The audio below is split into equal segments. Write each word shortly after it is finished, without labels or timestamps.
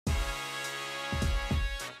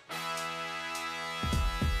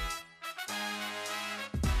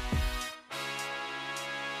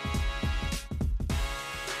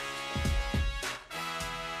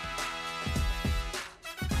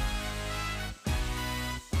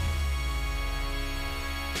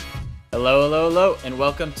Hello, hello, hello, and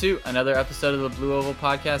welcome to another episode of the Blue Oval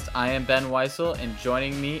Podcast. I am Ben Weissel, and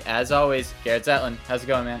joining me, as always, Garrett Zetlin. How's it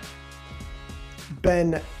going, man?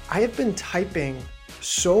 Ben, I have been typing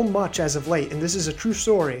so much as of late, and this is a true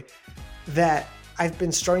story, that I've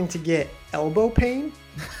been starting to get elbow pain,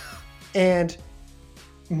 and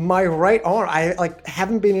my right arm, I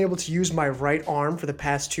haven't been able to use my right arm for the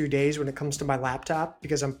past 2 days when it comes to my laptop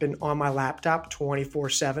because I've been on my laptop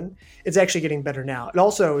 24/7. It's actually getting better now. It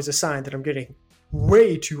also is a sign that I'm getting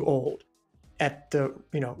way too old at the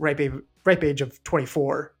ripe age of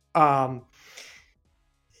 24.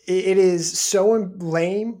 It is so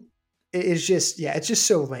lame. It is just, it's just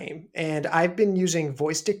so lame. And I've been using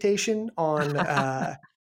voice dictation on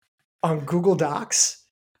Google Docs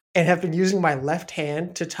and have been using my left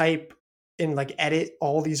hand to type and edit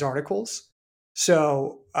all these articles.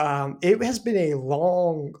 So it has been a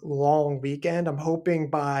long weekend. I'm hoping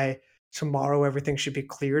by tomorrow everything should be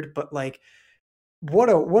cleared. But what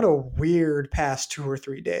a weird past 2 or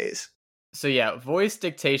 3 days. So yeah, voice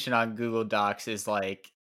dictation on Google Docs is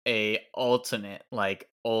like a ultimate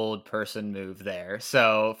old person move there.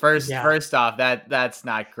 So Yeah. first off, that's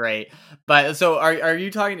not great. But so are you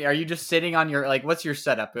talking? Are you just sitting on your what's your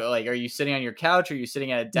setup? Like, are you sitting on your couch? Are you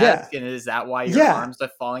sitting at a desk? Yeah. And is that why your Yeah. arms are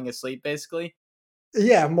falling asleep, basically?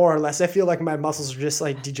 Yeah, more or less. I feel like my muscles are just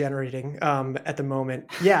degenerating at the moment.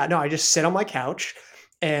 Yeah, no, I just sit on my couch,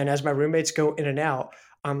 and as my roommates go in and out,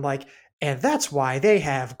 I'm like, and that's why they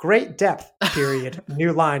have great depth, period.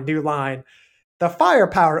 New line, new line. The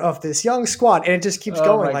firepower of this young squad. And it just keeps Oh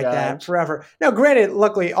going my like that gosh. forever. Now, granted,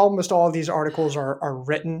 luckily, almost all of these articles are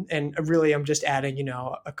written, and really I'm just adding,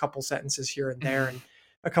 a couple sentences here and there and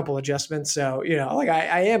a couple adjustments. So,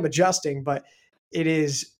 I am adjusting, but it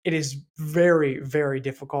is very, very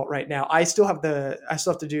difficult right now. I still have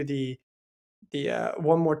to do the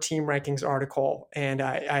one more team rankings article, and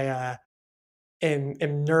I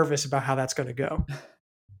am nervous about how that's going to go.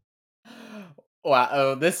 Wow,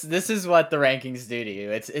 oh, this is what the rankings do to you.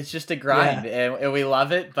 It's just a grind, Yeah. and we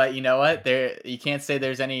love it. But you know what? There you can't say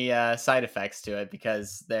there's any side effects to it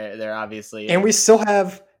because they're obviously And we still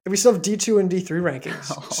have D2 and D3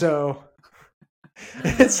 rankings. So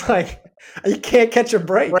it's like you can't catch a we're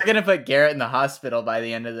break. gonna put Garrett in the hospital by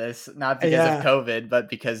the end of this, not because of Yeah. COVID, but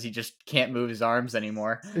because he just can't move his arms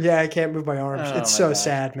anymore. Yeah, I can't move my arms. Oh It's my so gosh.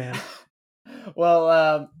 sad, man.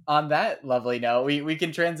 Well, on that lovely note, we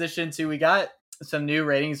can transition to we got some new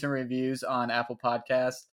ratings and reviews on Apple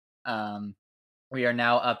Podcasts. Um, we are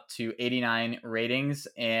now up to 89 ratings,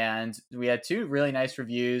 and we had two really nice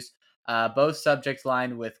reviews, both subject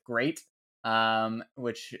lined with great,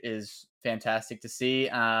 which is fantastic to see.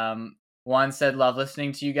 One said, "Love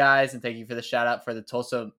listening to you guys, and thank you for the shout out for the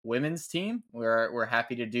Tulsa women's team. We're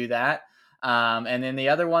happy to do that." And then the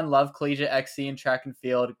other one, "Love collegiate XC and track and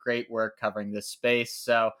field. Great work covering this space."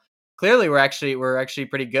 So clearly, we're actually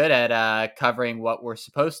pretty good at covering what we're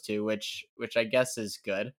supposed to, which I guess is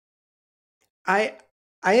good. I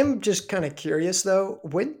I am just kind of curious though.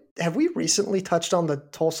 When have we recently touched on the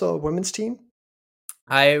Tulsa women's team?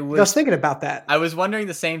 I I was was thinking about that. I was wondering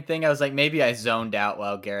the same thing. I was like, maybe I zoned out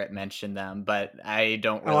while Garrett mentioned them, but I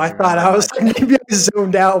don't Oh, really I thought remember I was much. like maybe I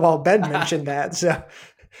zoned out while Ben mentioned that.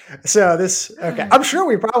 So this okay. I'm sure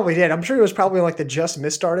we probably did. I'm sure it was probably like the just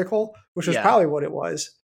missed article, which was Yeah. probably what it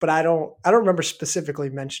was. But I don't remember specifically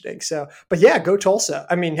mentioning. So, but yeah, go Tulsa.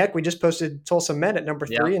 I mean, heck, we just posted Tulsa men at number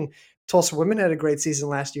Yep. 3, and Tulsa women had a great season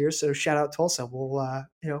last year. So shout out Tulsa.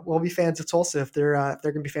 We'll be fans of Tulsa if they're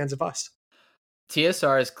gonna be fans of us.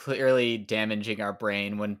 TSR is clearly damaging our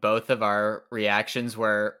brain when both of our reactions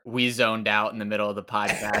were we zoned out in the middle of the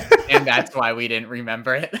podcast, and that's why we didn't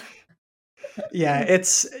remember it. Yeah,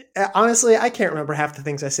 it's honestly, I can't remember half the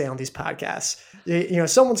things I say on these podcasts.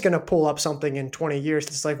 Someone's going to pull up something in 20 years.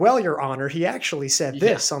 It's like, well, Your Honor, he actually said Yeah.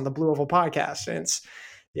 this on the Blue Oval podcast. And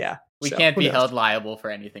yeah. We So can't who be knows? held liable for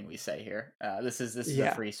anything we say here. This is a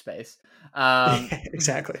Yeah, free space. Um,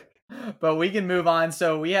 exactly. but we can move on.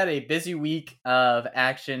 So we had a busy week of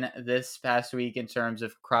action this past week in terms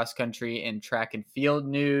of cross country and track and field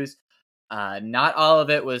news. Not all of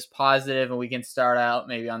it was positive, and we can start out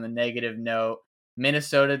maybe on the negative note.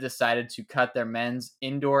 Minnesota decided to cut their men's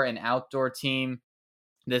indoor and outdoor team.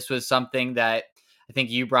 This was something that I think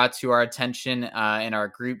you brought to our attention in our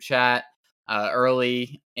group chat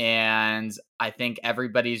early, and I think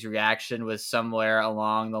everybody's reaction was somewhere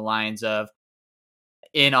along the lines of,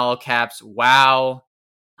 in all caps, "Wow,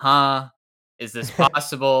 huh? Is this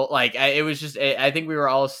possible?" It was just, I think we were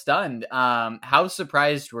all stunned. How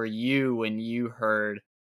surprised were you when you heard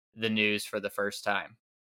the news for the first time?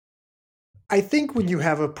 I think when you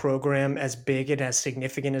have a program as big and as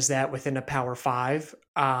significant as that within a Power Five,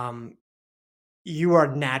 you are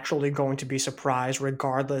naturally going to be surprised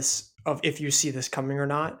regardless of if you see this coming or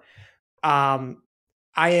not. Um,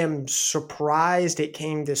 I am surprised it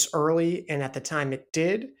came this early, and at the time it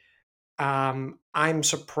did. I'm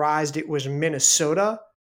surprised it was Minnesota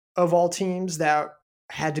of all teams that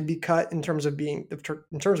had to be cut in terms of in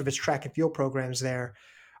terms of its track and field programs there.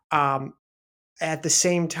 Um, at the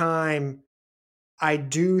same time, I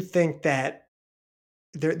do think that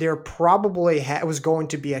there probably was going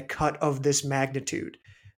to be a cut of this magnitude.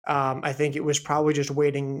 I think it was probably just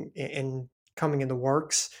waiting and coming in the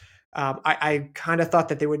works. I kind of thought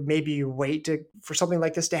that they would maybe wait for something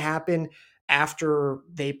like this to happen after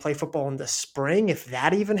they play football in the spring, if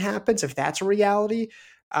that even happens, if that's a reality.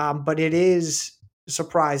 But it is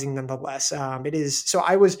surprising nonetheless. It is. So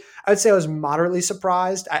I would say I was moderately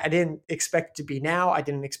surprised. I didn't expect it to be now. I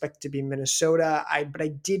didn't expect it to be Minnesota. But I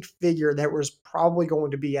did figure there was probably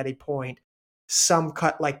going to be at a point some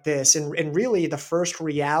cut like this. And really the first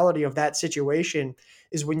reality of that situation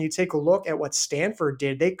is when you take a look at what Stanford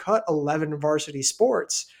did. They cut 11 varsity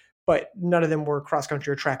sports, but none of them were cross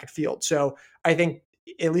country or track and field. So I think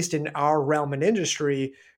at least in our realm and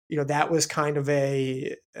industry, that was kind of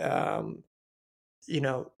that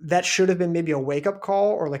should have been maybe a wake up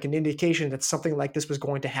call or like an indication that something like this was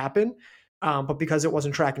going to happen. But because it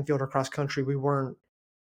wasn't track and field or cross country, we weren't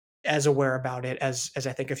as aware about it as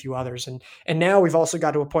I think a few others. And now we've also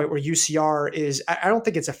got to a point where UCR is. I don't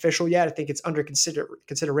think it's official yet. I think it's under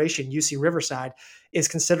consideration. UC Riverside is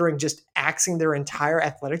considering just axing their entire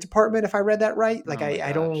athletic department. If I read that right, like Oh my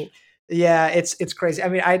I don't. gosh. Yeah, it's crazy. I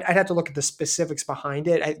mean, I'd have to look at the specifics behind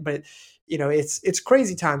it, but it's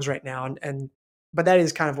crazy times right now, and but that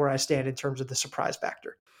is kind of where I stand in terms of the surprise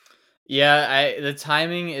factor. Yeah, the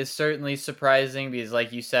timing is certainly surprising because,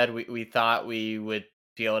 like you said, we thought we would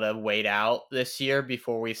be able to wait out this year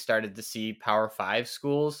before we started to see Power Five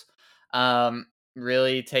schools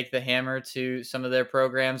really take the hammer to some of their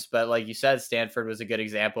programs. But like you said, Stanford was a good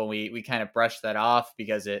example. We kind of brushed that off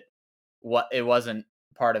because it wasn't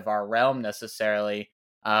part of our realm necessarily.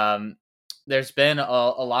 Um, there's been a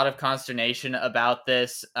lot of consternation about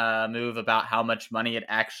this move, about how much money it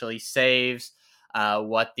actually saves,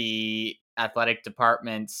 what the athletic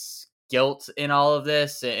department's guilt in all of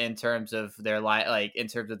this in terms of their like in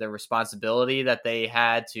terms of their responsibility that they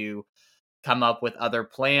had to come up with other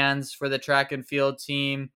plans for the track and field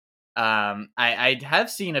team. I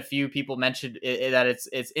have seen a few people mention that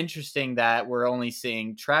it's interesting that we're only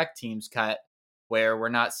seeing track teams cut, where we're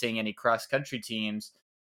not seeing any cross country teams.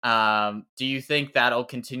 Do you think that'll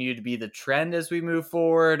continue to be the trend as we move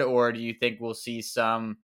forward, or do you think we'll see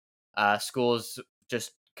some schools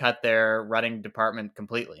just cut their running department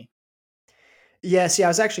completely? Yeah, see, I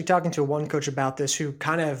was actually talking to one coach about this who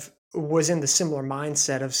kind of was in the similar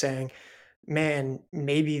mindset of saying, man,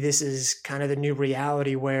 maybe this is kind of the new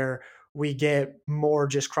reality where we get more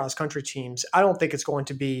just cross country teams. I don't think it's going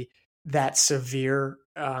to be that severe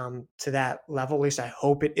to that level. At least I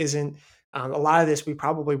hope it isn't. A lot of this, we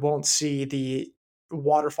probably won't see the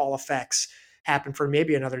waterfall effects happen for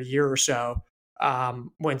maybe another year or so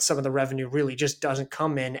when some of the revenue really just doesn't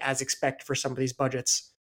come in as expected for some of these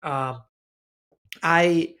budgets. Um,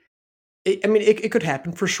 I I mean, it could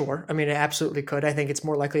happen for sure. I mean, it absolutely could. I think it's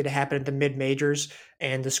more likely to happen at the mid majors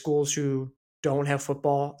and the schools who don't have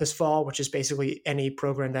football this fall, which is basically any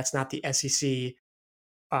program that's not the SEC,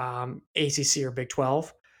 ACC, or Big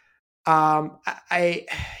 12. I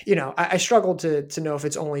struggle to know if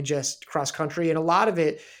it's only just cross country, and a lot of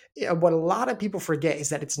it. What a lot of people forget is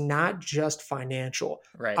that it's not just financial.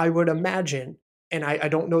 Right. I would imagine, and I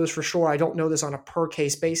don't know this for sure. I don't know this on a per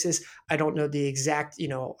case basis. I don't know the exact,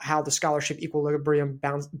 how the scholarship equilibrium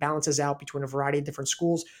balances out between a variety of different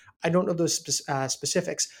schools. I don't know those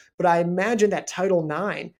specifics, but I imagine that Title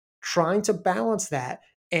IX trying to balance that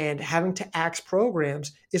and having to axe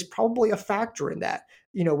programs is probably a factor in that.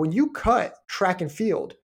 When you cut track and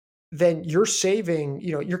field, then you're saving,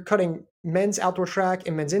 you're cutting men's outdoor track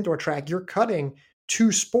and men's indoor track. You're cutting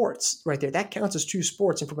two sports right there. That counts as two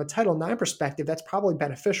sports. And from a Title IX perspective, that's probably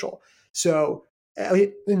beneficial. So,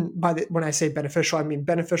 when I say beneficial, I mean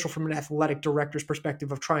beneficial from an athletic director's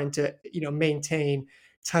perspective of trying to, maintain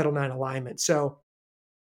Title IX alignment. So,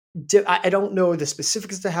 I don't know the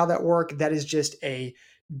specifics to how that work. That is just a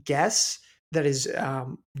guess. That is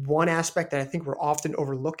one aspect that I think we're often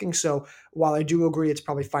overlooking. So while I do agree it's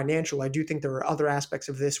probably financial, I do think there are other aspects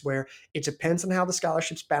of this where it depends on how the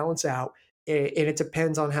scholarships balance out, and it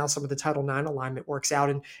depends on how some of the Title IX alignment works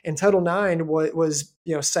out. And Title IX was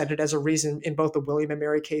cited as a reason in both the William and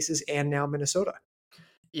Mary cases and now Minnesota.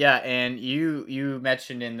 Yeah, and you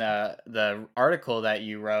mentioned in the article that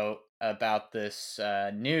you wrote about this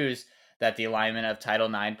news that the alignment of Title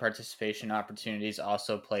IX participation opportunities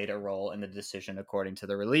also played a role in the decision, according to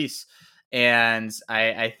the release. And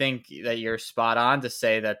I think that you're spot on to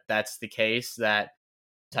say that that's the case, that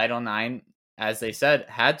Title IX, as they said,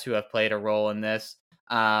 had to have played a role in this.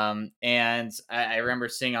 And I remember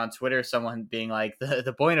seeing on Twitter someone being like,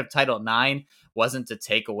 the point of Title IX wasn't to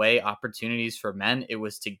take away opportunities for men; it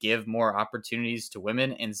was to give more opportunities to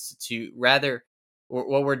women, and to rather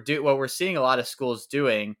what we're seeing a lot of schools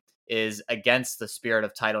doing is against the spirit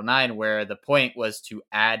of Title IX, where the point was to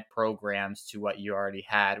add programs to what you already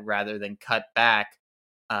had rather than cut back,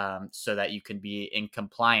 so that you can be in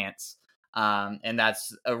compliance. And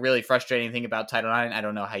that's a really frustrating thing about Title IX. I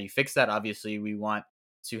don't know how you fix that. Obviously, we want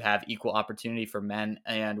to have equal opportunity for men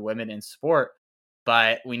and women in sport,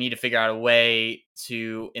 but we need to figure out a way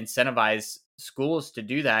to incentivize schools to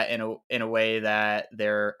do that in a way that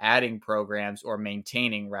they're adding programs or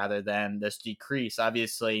maintaining rather than this decrease.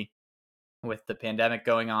 Obviously, with the pandemic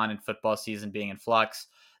going on and football season being in flux,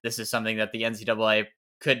 this is something that the NCAA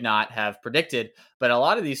could not have predicted. But a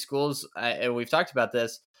lot of these schools, and we've talked about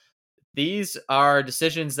this, these are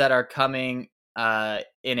decisions that are coming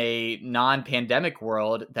in a non-pandemic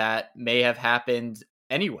world that may have happened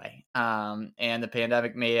anyway, and the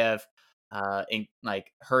pandemic may have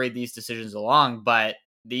hurried these decisions along, but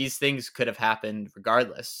these things could have happened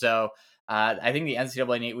regardless. So I think the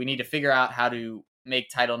NCAA we need to figure out how to make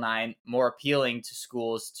Title IX more appealing to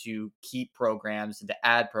schools to keep programs and to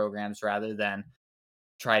add programs rather than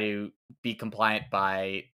try to be compliant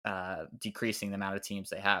by decreasing the amount of teams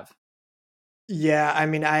they have. Yeah, I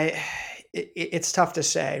mean, it's tough to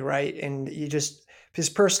say, right? And you just because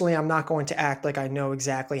personally, I'm not going to act like I know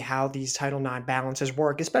exactly how these Title IX balances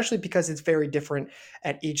work, especially because it's very different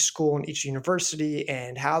at each school and each university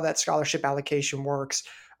and how that scholarship allocation works.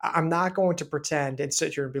 I'm not going to pretend and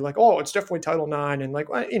sit here and be like, oh, it's definitely Title IX. And like,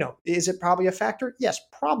 well, is it probably a factor? Yes,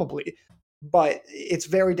 probably. But it's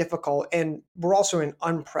very difficult. And we're also in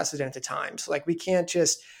unprecedented times. Like, we can't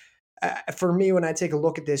just for me, when I take a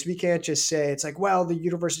look at this, we can't just say it's like, well, the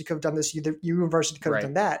university could have done this, the university could have Right.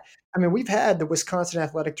 done that. I mean, we've had the Wisconsin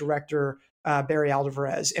athletic director, Barry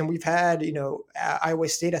Alvarez, and we've had, Iowa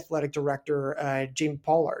State athletic director, Jamie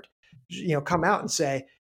Pollard, come out and say,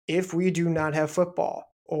 if we do not have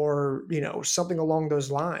football or, something along those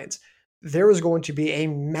lines, there is going to be a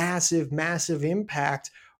massive, massive impact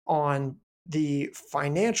on the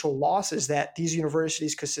financial losses that these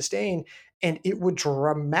universities could sustain, and it would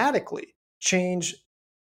dramatically change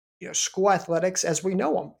school athletics as we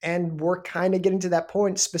know them. And we're kind of getting to that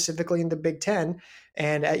point specifically in the Big Ten.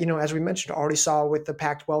 And as we mentioned, already saw with the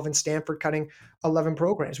Pac-12 and Stanford cutting 11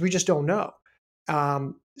 programs. We just don't know.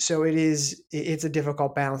 So it's a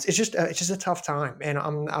difficult balance. It's just a tough time, and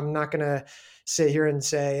I'm not gonna sit here and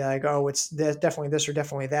say like, oh, it's definitely this or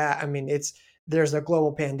definitely that. I mean, there's a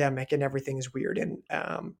global pandemic and everything is weird, and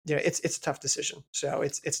it's a tough decision. So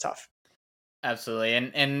it's tough. Absolutely.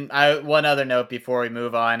 And one other note before we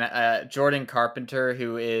move on, Jordan Carpenter,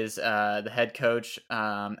 who is the head coach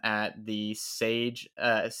at the Sagens,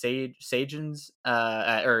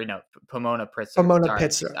 or no, Pomona Pritzker. Pomona Sorry,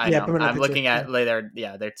 Pizza, I yeah, know. Pomona I'm Pizza, looking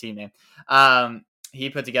yeah. at their team name.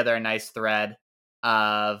 He put together a nice thread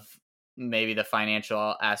of maybe the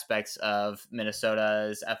financial aspects of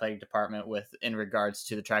Minnesota's athletic department with in regards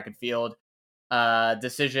to the track and field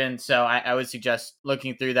decision. So I would suggest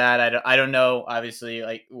looking through that. I don't know, obviously,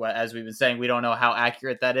 like as we've been saying, we don't know how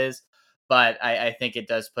accurate that is, but I think it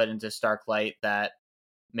does put into stark light that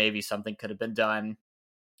maybe something could have been done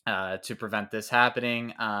to prevent this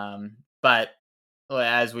happening. But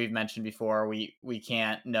as we've mentioned before, we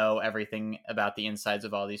can't know everything about the insides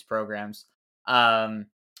of all these programs. Um,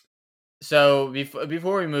 so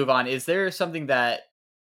before we move on, is there something that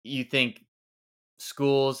you think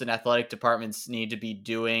schools and athletic departments need to be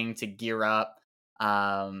doing to gear up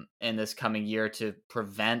in this coming year to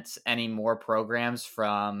prevent any more programs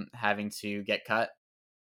from having to get cut?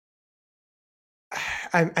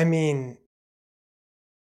 I mean,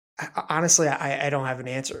 honestly, I don't have an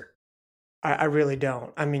answer. I really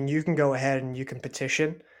don't. I mean, you can go ahead and you can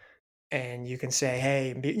petition and you can say,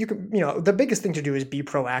 hey, you can, the biggest thing to do is be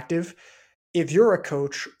proactive. If you're a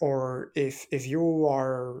coach or if you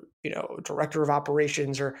are, director of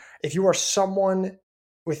operations, or if you are someone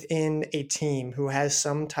within a team who has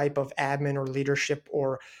some type of admin or leadership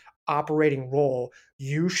or operating role,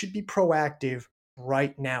 you should be proactive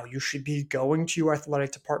right now. You should be going to your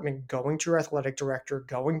athletic department, going to your athletic director,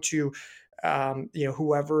 going to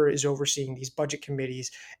whoever is overseeing these budget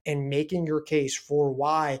committees, and making your case for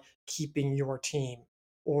why keeping your team,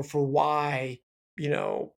 or for why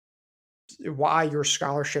your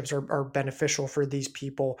scholarships are beneficial for these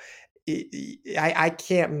people. I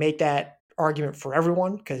can't make that argument for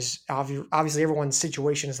everyone because obviously everyone's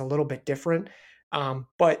situation is a little bit different.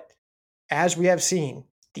 But as we have seen,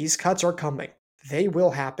 these cuts are coming. They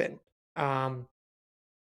will happen. Um,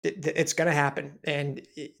 it's going to happen, and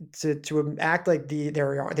to act like they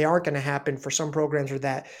aren't going to happen for some programs or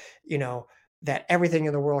that you know that everything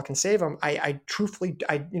in the world can save them. I truthfully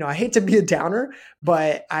I hate to be a downer,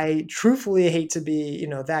 but I truthfully hate to be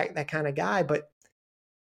that kind of guy. But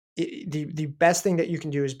the best thing that you can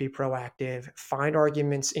do is be proactive, find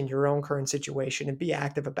arguments in your own current situation, and be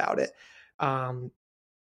active about it. Um,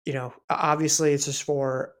 obviously it's just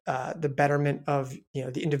for the betterment of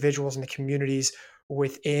the individuals and the communities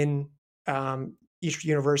within each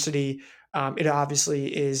university. It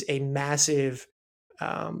obviously is a massive,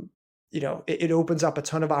 um, it opens up a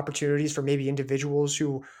ton of opportunities for maybe individuals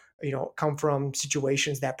who come from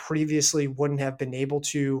situations that previously wouldn't have been able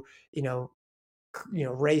to you know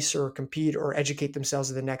race or compete or educate themselves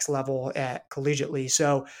to the next level at collegiately.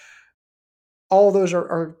 So all those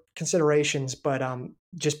are considerations, but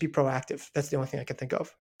just be proactive. That's the only thing I can think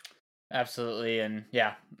of. Absolutely, and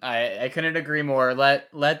yeah, I couldn't agree more.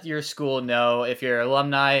 Let your school know if you're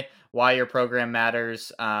alumni why your program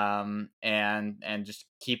matters, and just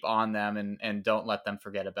keep on them and don't let them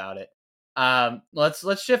forget about it.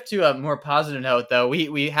 Let's shift to a more positive note though.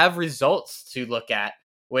 We have results to look at,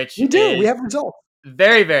 which We do. We is have results.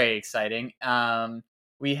 very, very exciting.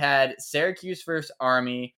 We had Syracuse versus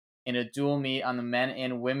Army in a dual meet on the men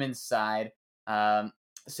and women's side. Um,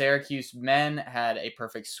 Syracuse men had a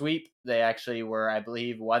perfect sweep. They actually were, I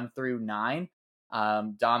believe, 1 through 9,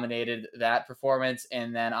 dominated that performance.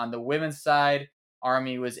 And then on the women's side,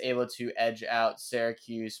 Army was able to edge out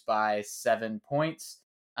Syracuse by 7 points.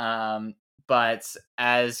 But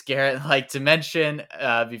as Garrett liked to mention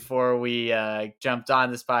before we jumped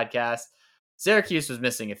on this podcast, Syracuse was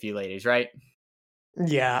missing a few ladies, right?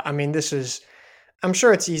 Yeah, I mean, I'm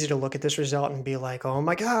sure it's easy to look at this result and be like, "Oh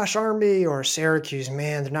my gosh, Army or Syracuse,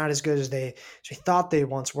 man, they're not as good as we thought they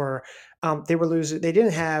once were." They were losing. They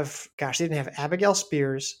didn't have Abigail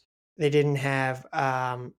Spears, they didn't have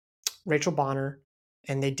Rachel Bonner,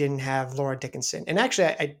 and they didn't have Laura Dickinson. And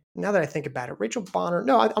actually, now that I think about it, Rachel Bonner,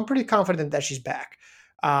 no, I'm pretty confident that she's back.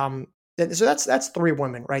 Um, so that's three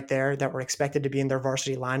women right there that were expected to be in their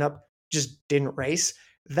varsity lineup, just didn't race.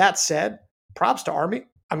 That said, props to Army.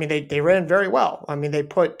 I mean, they ran very well. I mean, they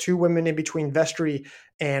put two women in between Vestry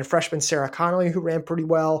and freshman Sarah Connolly, who ran pretty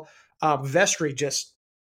well. Vestry just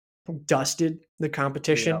dusted the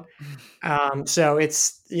competition. Yep. So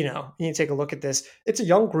it's, you need to take a look at this. It's a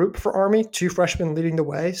young group for Army, two freshmen leading the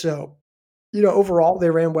way. So, overall, they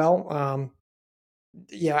ran well.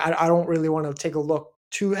 Yeah, I don't really want to take a look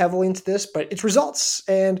too heavily into this, but it's results,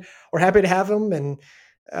 and we're happy to have them. And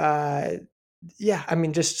uh, yeah, I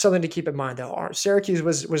mean, just something to keep in mind though. Syracuse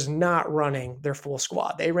was not running their full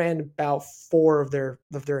squad. They ran about four of their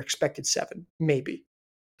expected seven, maybe.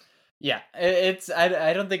 Yeah, it's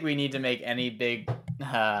I don't think we need to make any big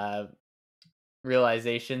uh,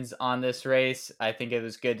 realizations on this race. I think it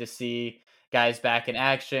was good to see guys back in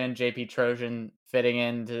action. JP Trojan fitting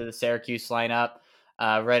into the Syracuse lineup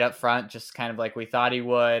right up front, just kind of like we thought he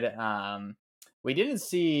would. We didn't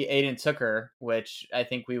see Aiden Tooker, which I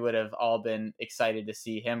think we would have all been excited to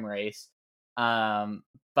see him race.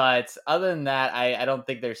 But other than that, I don't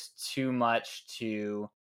think there's too much to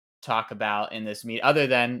talk about in this meet, other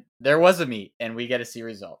than there was a meet and we get to see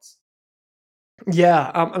results.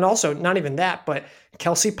 Yeah, and also not even that, but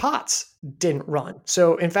Kelsey Potts didn't run.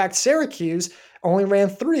 So in fact, Syracuse only ran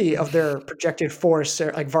three of their projected four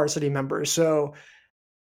like varsity members. So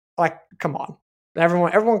like, come on,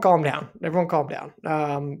 everyone, calm down. Everyone, calm down.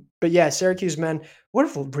 But yeah, Syracuse men would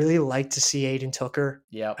have really liked to see Aiden Tooker.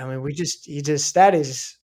 Yep. I mean, he just that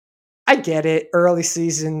is. I get it. Early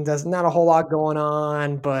season, there's not a whole lot going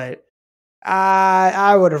on, but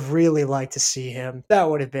I would have really liked to see him. That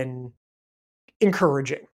would have been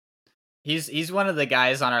encouraging. He's one of the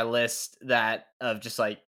guys on our list that of just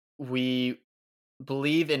like we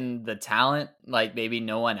believe in the talent like maybe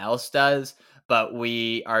no one else does, but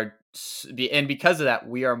we are and because of that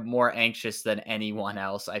we are more anxious than anyone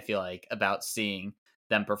else, I feel like, about seeing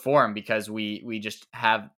them perform because we just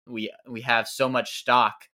have we have so much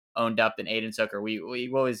stock owned up in Aiden Zucker. We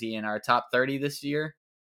what was he in our top 30 this year?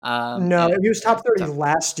 No, And he was top 30 top,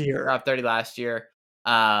 last year. top 30 last year.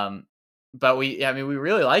 But I mean we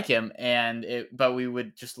really like him, but we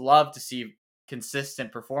would just love to see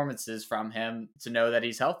consistent performances from him to know that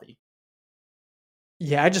he's healthy.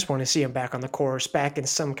 Yeah, I just want to see him back on the course, back in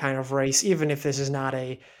some kind of race, even if this is not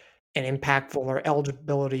an impactful or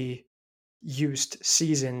eligibility used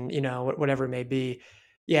season, whatever it may be.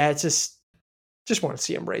 yeah, it's just want to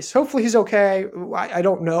see him race. Hopefully he's okay. I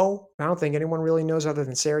don't know. I don't think anyone really knows other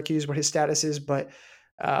than Syracuse what his status is, but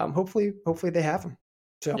hopefully they have him.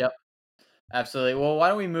 So Yep. Absolutely. Well, why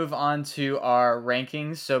don't we move on to our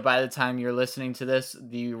rankings? So by the time you're listening to this,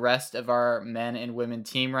 the rest of our men and women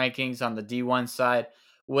team rankings on the D1 side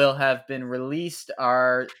will have been released.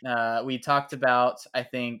 We talked about, I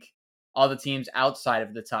think, all the teams outside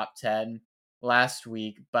of the top 10 last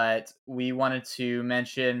week, but we wanted to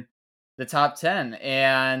mention the top 10.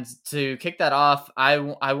 And to kick that off, I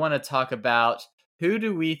want to talk about who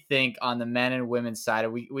do we think on the men and women's side.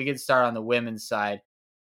 We can start on the women's side.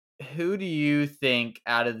 Who do you think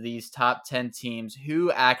out of these top 10 teams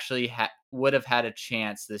who actually would have had a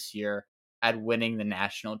chance this year at winning the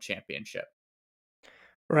national championship?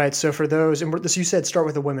 right. So for those, and this you said start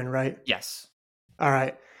with the women, right? Yes. All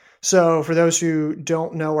right. So for those who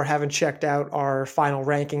don't know or haven't checked out our final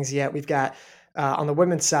rankings yet, we've got on the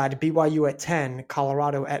women's side BYU at 10,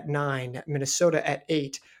 Colorado at 9, Minnesota at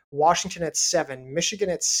 8, Washington at 7, Michigan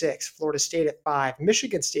at 6, Florida State at 5,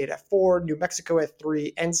 Michigan State at 4, New Mexico at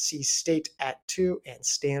 3, NC State at 2, and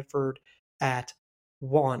Stanford at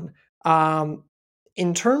 1. Um,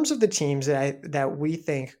 in terms of the teams that we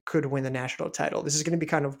think could win the national title, this is going to be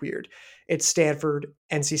kind of weird. It's Stanford,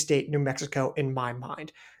 NC State, New Mexico in my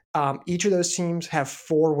mind. Each of those teams have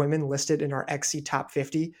 4 women listed in our XC top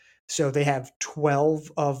 50. So they have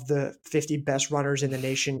 12 of the 50 best runners in the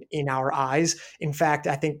nation in our eyes. In fact,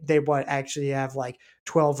 I think they would actually have like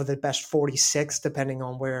 12 of the best 46, depending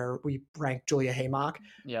on where we rank Julia Haymock.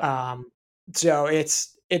 Yep. Um, so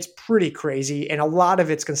it's pretty crazy, and a lot of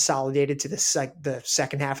it's consolidated to the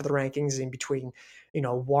second half of the rankings in between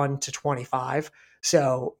 1 to 25.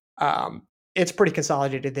 So it's pretty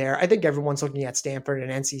consolidated there. I think everyone's looking at Stanford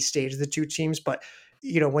and NC State as the 2 teams, but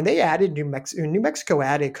when they added New Mexico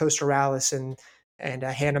added Costa Rallis and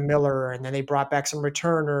Hannah Miller, and then they brought back some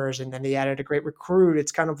returners, and then they added a great recruit.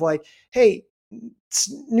 It's kind of like, hey,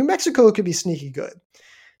 New Mexico could be sneaky good.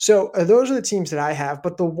 So those are the teams that I have.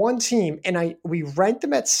 But the one team, and we ranked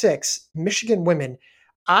them at 6, Michigan women.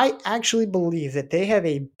 I actually believe that they have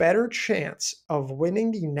a better chance of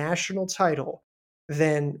winning the national title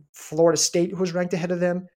than Florida State, who was ranked ahead of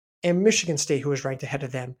them, and Michigan State, who was ranked ahead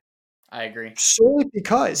of them. I agree. Solely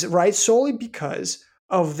because, right? Solely because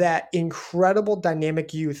of that incredible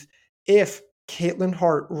dynamic youth. If Caitlin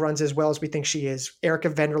Hart runs as well as we think she is, Erica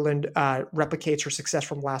Vanderland replicates her success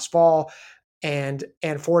from last fall, and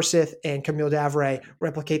Ann Forsyth and Camille Davray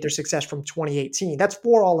replicate their success from 2018. That's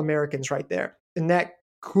 4 All-Americans right there. And that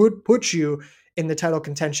could put you in the title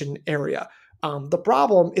contention area. The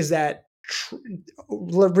problem is that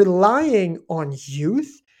relying on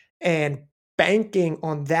youth and banking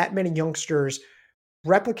on that many youngsters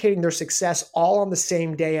replicating their success all on the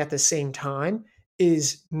same day at the same time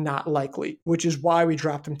is not likely, which is why we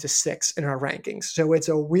dropped them to 6 in our rankings. So it's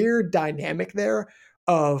a weird dynamic there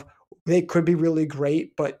of they could be really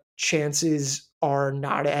great, but chances are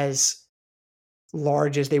not as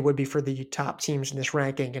large as they would be for the top teams in this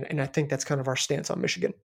ranking. And I think that's kind of our stance on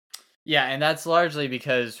Michigan. Yeah, and that's largely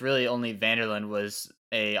because really only Vanderland was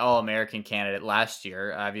a All-American candidate last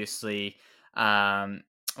year. Obviously, what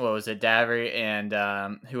was it, Davry and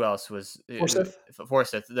who else was Forsyth?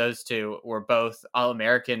 Forsyth? Those 2 were both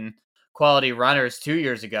All-American quality runners 2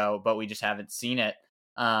 years ago, but we just haven't seen it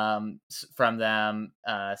from them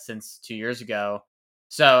since 2 years ago.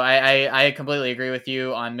 So I completely agree with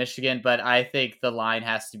you on Michigan, but I think the line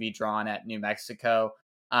has to be drawn at New Mexico.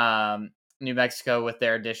 New Mexico with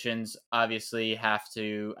their additions obviously have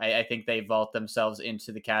to. I think they vault themselves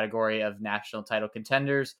into the category of national title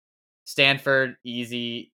contenders. Stanford,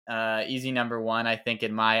 easy number 1, I think,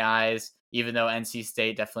 in my eyes. Even though NC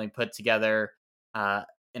State definitely put together an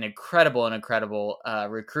incredible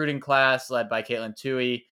recruiting class led by Caitlin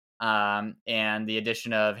Tui, and the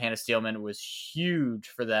addition of Hannah Steelman was huge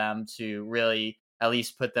for them to really at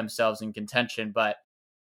least put themselves in contention. But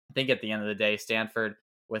I think at the end of the day, Stanford,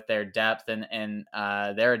 with their depth and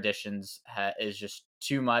their additions, is just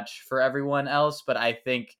too much for everyone else. But I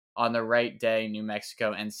think on the right day, New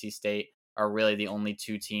Mexico, NC State are really the only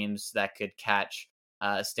 2 teams that could catch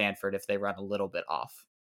Stanford if they run a little bit off.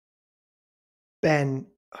 Ben,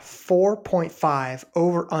 4.5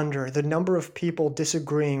 over under the number of people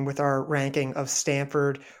disagreeing with our ranking of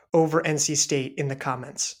Stanford over NC State in the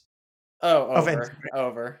comments Oh, of over, Instagram.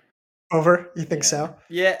 over. Over? You think Yeah. so?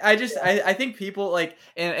 Yeah, I think people like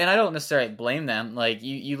and I don't necessarily blame them. Like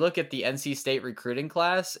you look at the NC State recruiting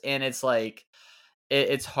class and it's like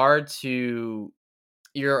it's hard to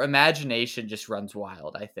your imagination just runs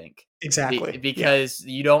wild, I think. Exactly. Yeah. Because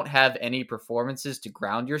you don't have any performances to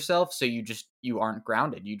ground yourself, so you aren't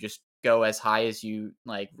grounded. You just go as high as you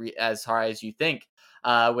as high as you think.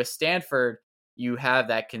 With Stanford, you have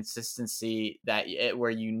that consistency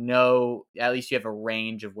where at least you have a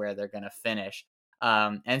range of where they're going to finish.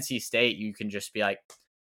 NC State, you can just be like,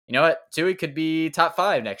 you know what, Tui could be top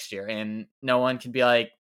 5 next year, and no one can be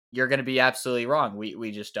like, you're going to be absolutely wrong.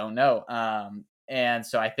 We just don't know. And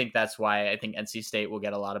so I think that's why I think NC State will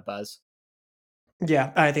get a lot of buzz.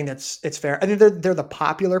 Yeah, I think it's fair. I think they're the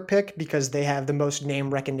popular pick because they have the most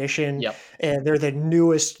name recognition, Yep. and they're the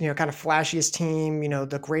newest, kind of flashiest team,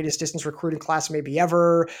 the greatest distance recruiting class maybe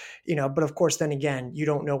ever, but of course, then again, you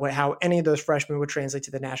don't know how any of those freshmen would translate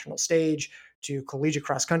to the national stage, to collegiate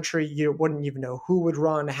cross country. You wouldn't even know who would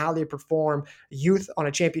run, how they perform. Youth on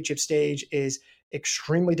a championship stage is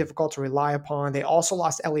extremely difficult to rely upon. They also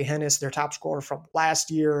lost Ellie Hennis, their top scorer from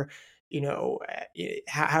last year. How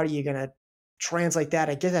are you going to translate that?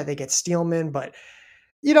 I get that they get Steelman, but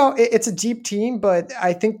it's a deep team, but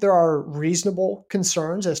I think there are reasonable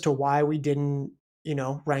concerns as to why we didn't,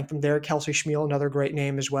 rank them there. Kelsey Schmiel, another great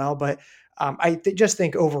name as well. But just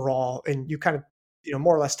think overall, and you kind of,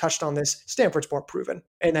 more or less touched on this, Stanford's more proven.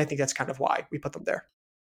 And I think that's kind of why we put them there.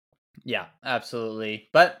 Yeah, absolutely.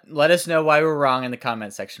 But let us know why we're wrong in the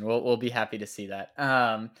comment section. We'll be happy to see that.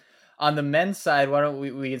 On the men's side, why don't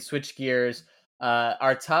we can switch gears?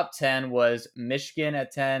 Our top 10 was Michigan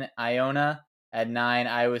at 10, Iona at 9,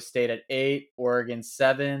 Iowa State at 8, Oregon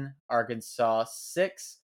 7, Arkansas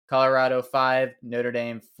 6, Colorado 5, Notre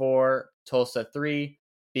Dame 4, Tulsa 3,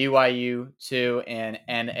 BYU 2, and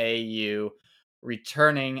NAU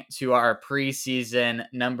returning to our preseason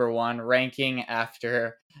number 1 ranking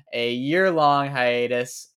after a year-long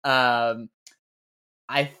hiatus. I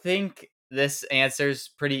think this answer's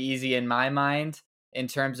pretty easy in my mind in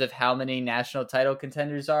terms of how many national title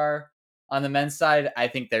contenders are on the men's side. I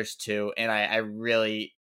think there's 2, and I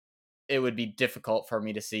really, it would be difficult for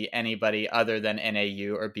me to see anybody other than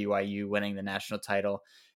NAU or BYU winning the national title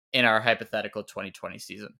in our hypothetical 2020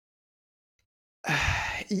 season.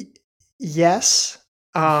 Yes.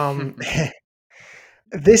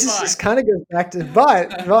 This is just kind of goes back to, but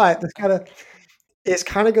this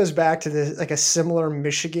kind of goes back to the like a similar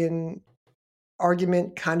Michigan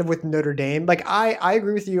argument kind of with Notre Dame. Like I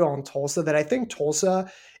agree with you on Tulsa that I think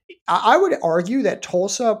Tulsa, I would argue that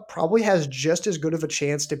Tulsa probably has just as good of a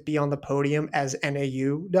chance to be on the podium as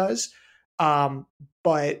NAU does. Um,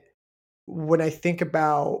 but when I think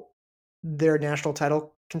about their national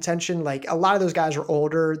title contention, like a lot of those guys are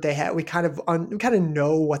older. We kind of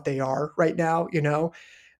know what they are right now.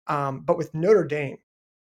 But with Notre Dame,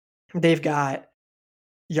 they've got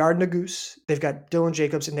Yard Nagus, they've got Dylan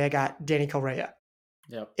Jacobs, and they got Danny Correa.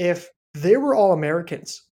 Yep. If they were all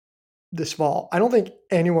Americans this fall, I don't think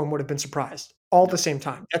anyone would have been surprised all at the same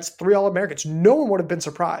time. That's 3 All Americans. No one would have been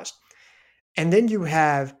surprised. And then you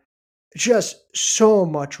have just so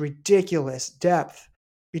much ridiculous depth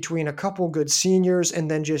between a couple good seniors and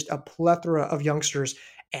then just a plethora of youngsters.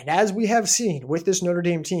 And as we have seen with this Notre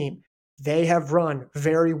Dame team, they have run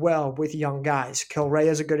very well with young guys. Kilrea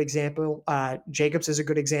is a good example. Jacobs is a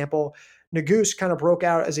good example. Nagus kind of broke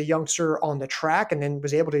out as a youngster on the track and then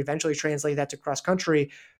was able to eventually translate that to cross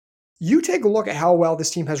country. You take a look at how well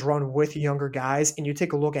this team has run with younger guys, and you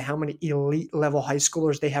take a look at how many elite level high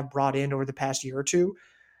schoolers they have brought in over the past year or two.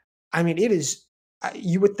 I mean, it is,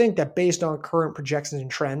 you would think that based on current projections and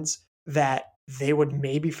trends, that they would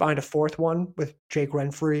maybe find a 4th one with Jake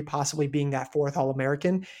Renfree possibly being that 4th All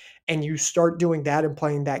American. And you start doing that and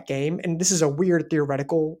playing that game. And this is a weird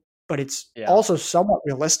theoretical, but it's Yeah. also somewhat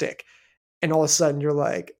realistic. And all of a sudden you're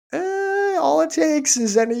like, all it takes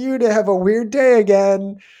is NAU to have a weird day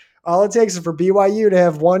again. All it takes is for BYU to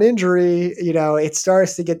have one injury. It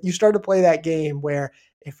starts to you start to play that game where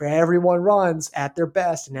if everyone runs at their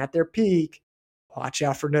best and at their peak, watch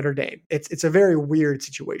out for Notre Dame. It's a very weird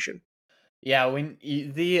situation. Yeah,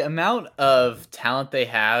 the amount of talent they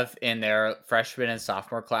have in their freshman and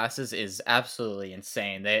sophomore classes is absolutely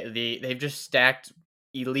insane. They've just stacked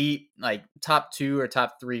elite, like top 2 or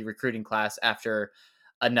top 3 recruiting class after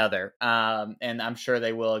another. And I'm sure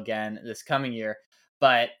they will again this coming year.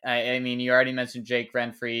 But I mean, you already mentioned Jake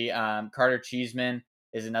Renfree. Carter Cheeseman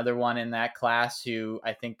is another one in that class who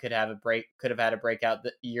I think could have had a breakout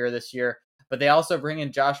year this year. But they also bring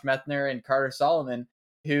in Josh Methner and Carter Solomon,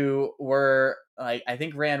 who were like, I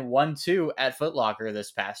think ran 1-2 at Foot Locker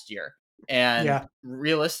this past year, and Yeah.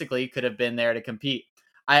 realistically could have been there to compete.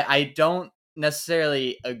 I don't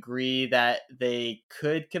necessarily agree that they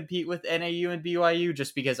could compete with NAU and BYU,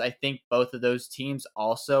 just because I think both of those teams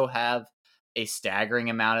also have a staggering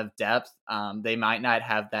amount of depth. They might not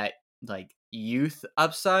have that like youth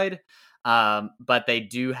upside, but they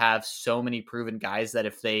do have so many proven guys that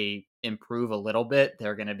if they improve a little bit,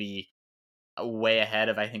 they're going to be way ahead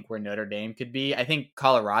of I think where Notre Dame could be. I think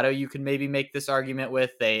Colorado you could maybe make this argument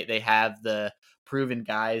with. They have the proven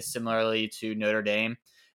guys similarly to Notre Dame,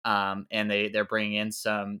 and they're bringing in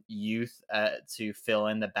some youth to fill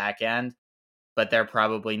in the back end, but they're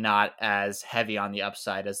probably not as heavy on the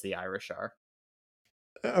upside as the Irish are.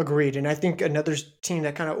 Agreed. And I think another team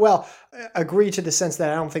that kind of, well, agreed to the sense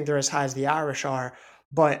that I don't think they're as high as the Irish are.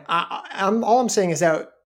 But I'm all I'm saying is that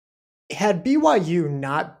had BYU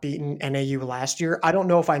not beaten NAU last year, I don't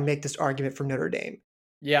know if I make this argument for Notre Dame.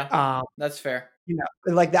 Yeah, Um, that's fair.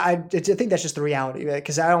 like that, I think that's just the reality,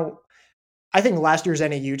 because I don't. I think last year's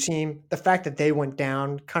NAU team, the fact that they went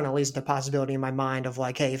down kind of leaves the possibility in my mind of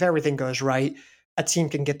like, hey, if everything goes right, a team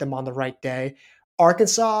can get them on the right day.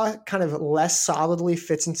 Arkansas kind of less solidly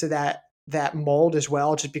fits into that mold as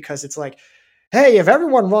well, just because it's like, hey, if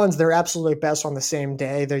everyone runs their absolute best on the same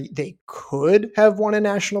day, they could have won a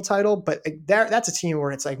national title. But that's a team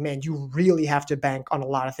where it's like, man, you really have to bank on a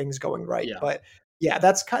lot of things going right. Yeah. But yeah,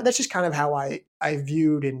 that's just kind of how I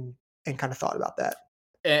viewed and kind of thought about that.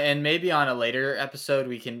 And maybe on a later episode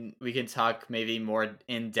we can talk maybe more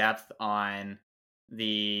in depth on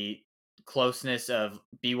the closeness of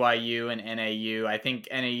BYU and NAU. I think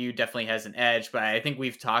NAU definitely has an edge, but I think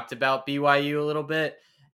we've talked about BYU a little bit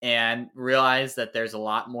and realized that there's a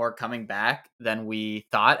lot more coming back than we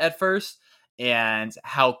thought at first, and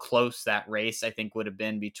how close that race I think would have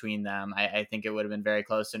been between them. I think it would have been very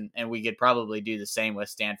close, and we could probably do the same with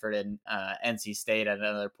Stanford and NC State at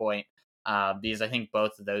another point, because I think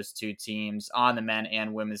both of those two teams on the men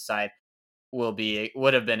and women's side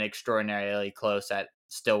would have been extraordinarily close at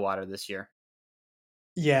Stillwater this year.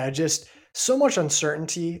 Yeah, just so much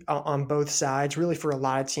uncertainty on both sides, really, for a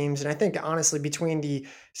lot of teams. And I think, honestly, between the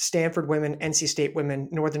Stanford women, NC State women,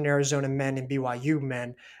 Northern Arizona men, and BYU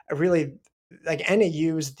men, I really like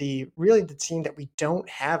NAU is the team that we don't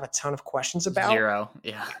have a ton of questions about. Zero,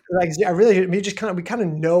 yeah, Like, I really, we kind of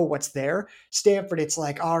know what's there. Stanford, it's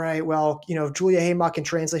like, all right, well, if Julia Haymock can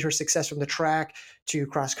translate her success from the track to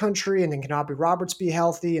cross country, and then can Aubrey Roberts be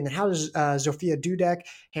healthy, and then how does Zofia Dudek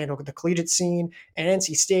handle the collegiate scene? And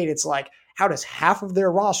NC State, it's like, how does half of their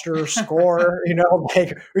roster score?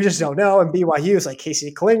 Like, we just don't know. And BYU is like Casey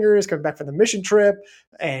Klinger is coming back from the mission trip,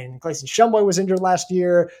 and Clayton Shumway was injured last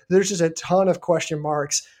year. There's just a ton of question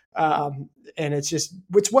marks. And it's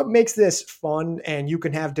what makes this fun, and you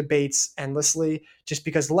can have debates endlessly, just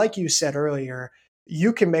because, like you said earlier,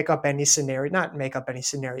 you can make up any scenario, not make up any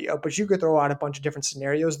scenario, but you could throw out a bunch of different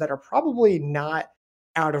scenarios that are probably not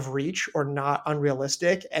out of reach or not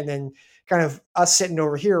unrealistic. And then kind of us sitting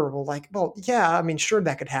over here, we're like, well, yeah, I mean, sure,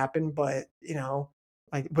 that could happen, but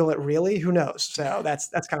like, will it really? Who knows? So that's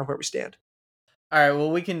kind of where we stand. All right,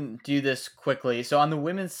 well, we can do this quickly. So on the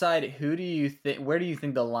women's side, where do you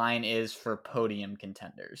think the line is for podium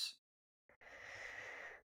contenders?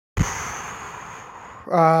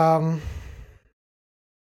 Um,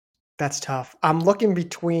 That's tough. I'm looking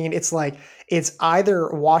between, it's either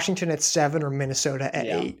Washington at 7 or Minnesota at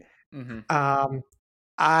Yeah. 8. Hmm. Um,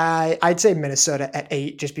 I'd say Minnesota at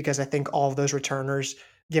 8, just because I think all of those returners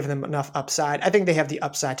give them enough upside. I think they have the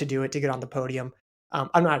upside to do it, to get on the podium.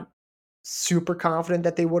 I'm not super confident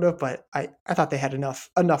that they would have, but I thought they had enough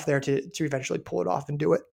there to eventually pull it off and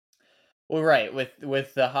do it. Well, right,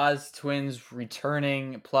 with the Haas twins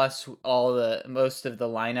returning, plus all the most of the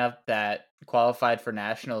lineup that qualified for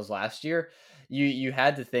nationals last year, you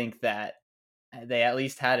had to think that they at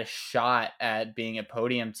least had a shot at being a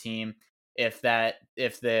podium team if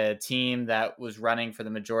the team that was running for the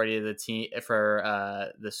majority of the team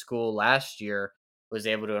for the school last year was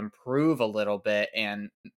able to improve a little bit and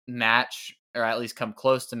match, or at least come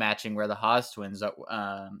close to matching where the Haas twins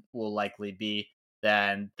will likely be,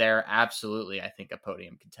 then they're absolutely, I think, a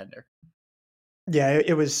podium contender. Yeah,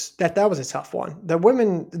 it was that was a tough one. The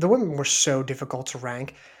women were so difficult to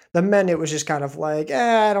rank. The men, it was just kind of like,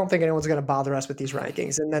 I don't think anyone's going to bother us with these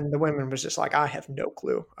rankings. And then the women was just like, I have no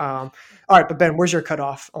clue. All right, but Ben, where's your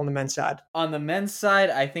cutoff on the men's side? On the men's side,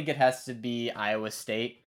 I think it has to be Iowa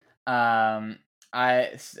State. Um,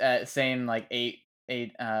 same like eight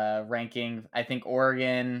ranking. I think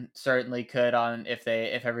Oregon certainly could on if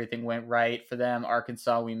everything went right for them.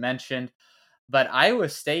 Arkansas we mentioned, but Iowa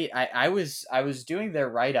State, I was doing their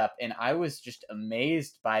write up and I was just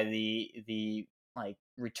amazed by the like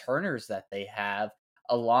returners that they have,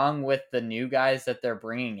 along with the new guys that they're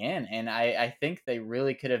bringing in, and I think they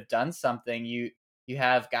really could have done something. You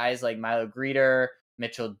have guys like Milo Greeter,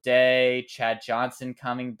 Mitchell Day, Chad Johnson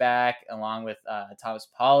coming back, along with Thomas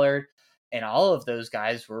Pollard. And all of those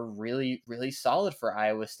guys were really, really solid for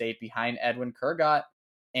Iowa State behind Edwin Kurgat.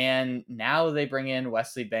 And now they bring in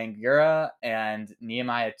Wesley Bangura and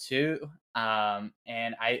Nehemiah too. And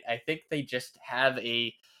I think they just have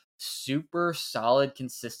a super solid,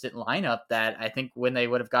 consistent lineup that I think when they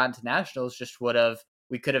would have gotten to nationals,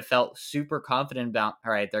 we could have felt super confident about.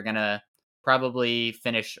 All right, they're gonna probably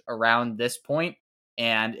finish around this point,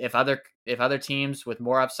 and if other teams with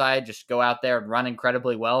more upside just go out there and run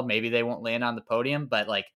incredibly well, maybe they won't land on the podium, but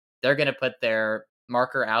like they're gonna put their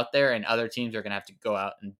marker out there, and other teams are gonna have to go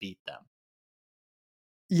out and beat them.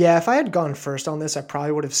 Yeah, if I had gone first on this, I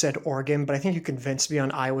probably would have said Oregon, but I think you convinced me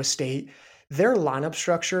on Iowa State. Their lineup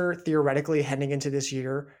structure, theoretically, heading into this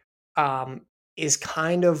year, is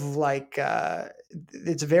kind of like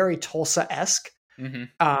it's very Tulsa-esque,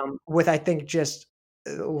 Mm-hmm. with I think just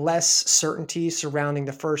less certainty surrounding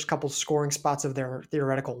the first couple scoring spots of their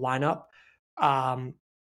theoretical lineup. Um,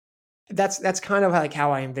 that's kind of like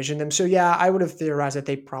how I envision them. So yeah, I would have theorized that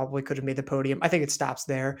they probably could have made the podium. I think it stops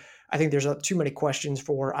there. I think there's too many questions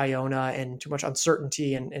for Iona and too much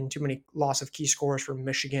uncertainty and too many loss of key scores from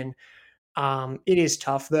Michigan. It is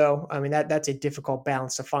tough though. I mean that's a difficult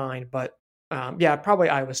balance to find, but yeah, probably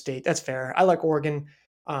Iowa State. That's fair. I like Oregon.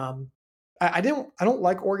 I don't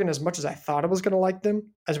like Oregon as much as I thought I was going to like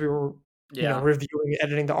them as we were, Yeah. reviewing and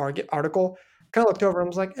editing the article. Kind of looked over and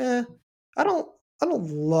was like, I don't I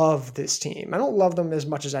don't love this team. I don't love them as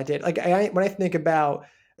much as I did. Like when I think about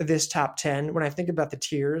this top 10, when I think about the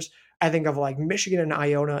tiers, I think of like Michigan and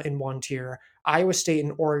Iona in one tier, Iowa State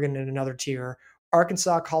and Oregon in another tier,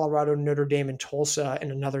 Arkansas, Colorado, Notre Dame, and Tulsa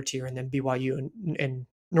in another tier, and then BYU and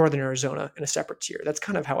Northern Arizona in a separate tier. That's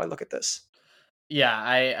kind of how I look at this. Yeah,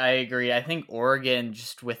 I agree. I think Oregon,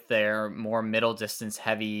 just with their more middle distance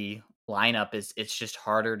heavy lineup, it's just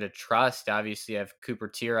harder to trust. Obviously, you have Cooper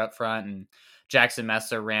Tier up front, and Jackson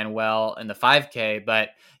Messer ran well in the 5K, but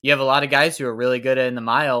you have a lot of guys who are really good in the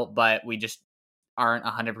mile, but we just aren't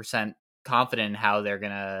 100% confident in how they're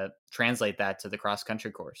going to translate that to the cross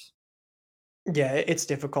country course. Yeah, it's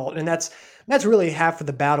difficult, and that's really half of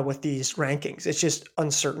the battle with these rankings. It's just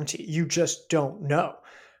uncertainty. You just don't know,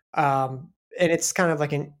 and it's kind of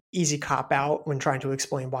like an easy cop out when trying to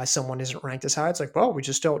explain why someone isn't ranked as high. It's like, well, we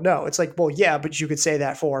just don't know. It's like, well, yeah, but you could say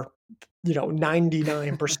that for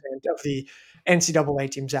 99% of the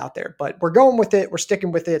NCAA teams out there. But we're going with it. We're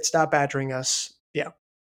sticking with it. Stop badgering us. Yeah,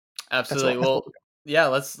 Absolutely. that's what Well, yeah,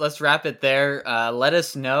 let's wrap it there. Let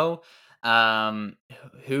us know um,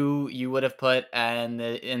 who you would have put in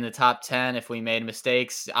the top 10 if we made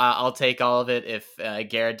mistakes. I'll take all of it. If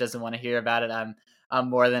Garrett doesn't want to hear about it, I'm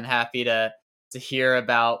more than happy to hear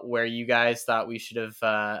about where you guys thought we should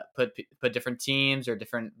have put different teams or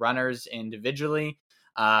different runners individually.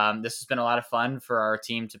 This has been a lot of fun for our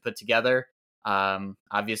team to put together.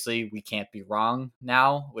 Obviously we can't be wrong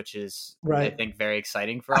now, which is, I right. think, very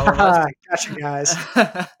exciting for all of us. Gotcha, guys.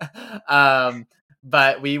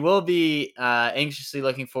 But we will be anxiously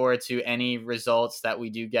looking forward to any results that we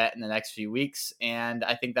do get in the next few weeks, and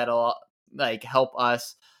I think that'll like help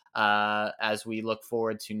us as we look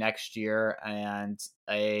forward to next year and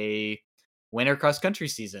a winter cross country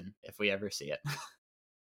season if we ever see it.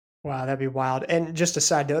 Wow, that'd be wild. And just a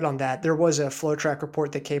side note on that, there was a flow track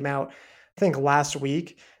report that came out, I think last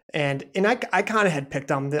week, and I kind of had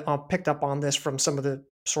picked up on this from some of the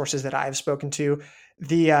sources that I've spoken to.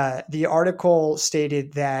 The article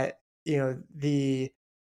stated that the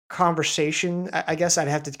conversation. I guess I'd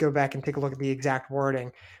have to go back and take a look at the exact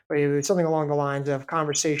wording, but it was something along the lines of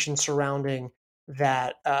conversation surrounding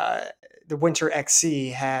that the Winter XC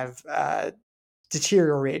have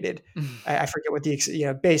deteriorated. I forget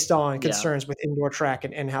what based on Yeah. concerns with indoor track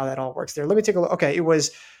and how that all works there. Let me take a look. Okay, it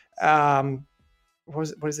was um,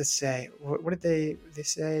 what does this say? What did they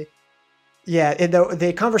say? Yeah,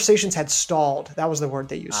 the conversations had stalled. That was the word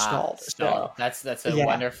they used, stalled. So Stalled. That's a yeah,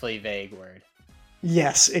 wonderfully vague word.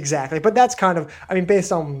 yes, exactly. But that's kind of, I mean,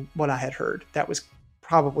 based on what I had heard, that was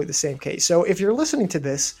probably the same case. So if you're listening to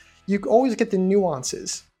this, you always get the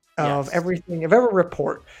nuances of Yes. everything, of every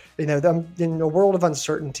report. In the world of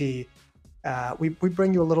uncertainty, we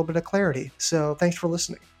bring you a little bit of clarity. So thanks for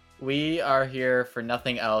listening. We are here for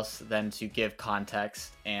nothing else than to give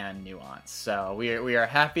context and nuance. So we are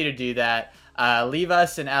happy to do that. Leave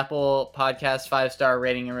us an Apple Podcast 5-star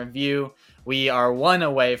rating and review. We are one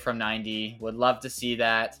away from 90. Would love to see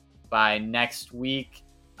that by next week.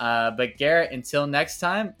 But Garrett, until next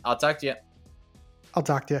time, I'll talk to you. I'll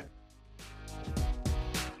talk to you.